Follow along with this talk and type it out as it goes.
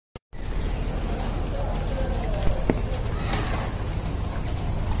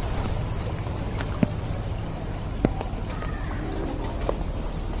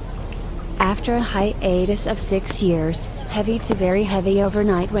After a hiatus of 6 years, heavy to very heavy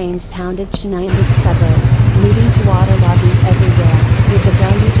overnight rains pounded Chennai and its suburbs, leading to waterlogging everywhere, with the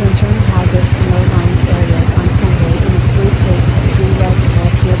deluge entering houses and low-lying areas on Sunday and the sluice gates of 3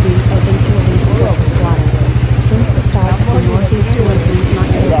 reservoirs here being open to release surface water. Since the start of the northeastern monsoon in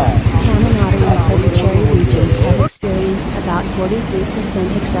October, Nadu and Puducherry regions have experienced about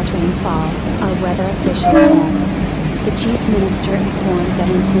 43% excess rainfall, our weather official said. The chief minister informed that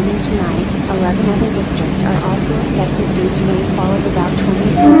including Chennai, 11 other districts are also affected due to rainfall of about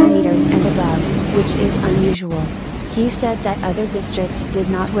 20 centimeters and above, which is unusual. He said that other districts did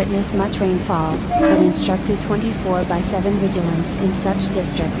not witness much rainfall, but instructed 24/7 vigilance in such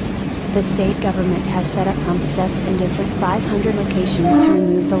districts. The state government has set up pump sets in different 500 locations to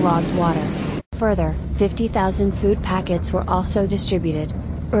remove the logged water. Further, 50,000 food packets were also distributed.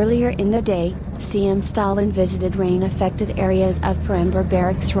 Earlier in the day, CM Stalin visited rain-affected areas of Perambur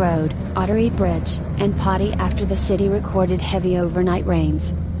Barracks Road, Otteri Bridge, and Padi after the city recorded heavy overnight rains.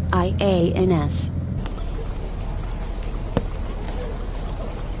 IANS.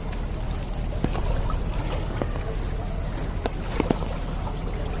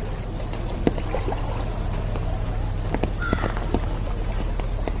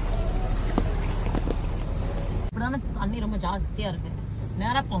 தண்ணி ரொம்ப ஜாஸ்தியா இருக்கு.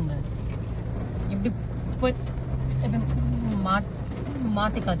 நேரா போங்க. இப்படி போய்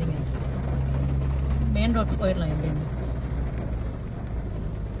மாட்டிக்காதீங்க. Main road போயிடலாம் எப்படின்னு.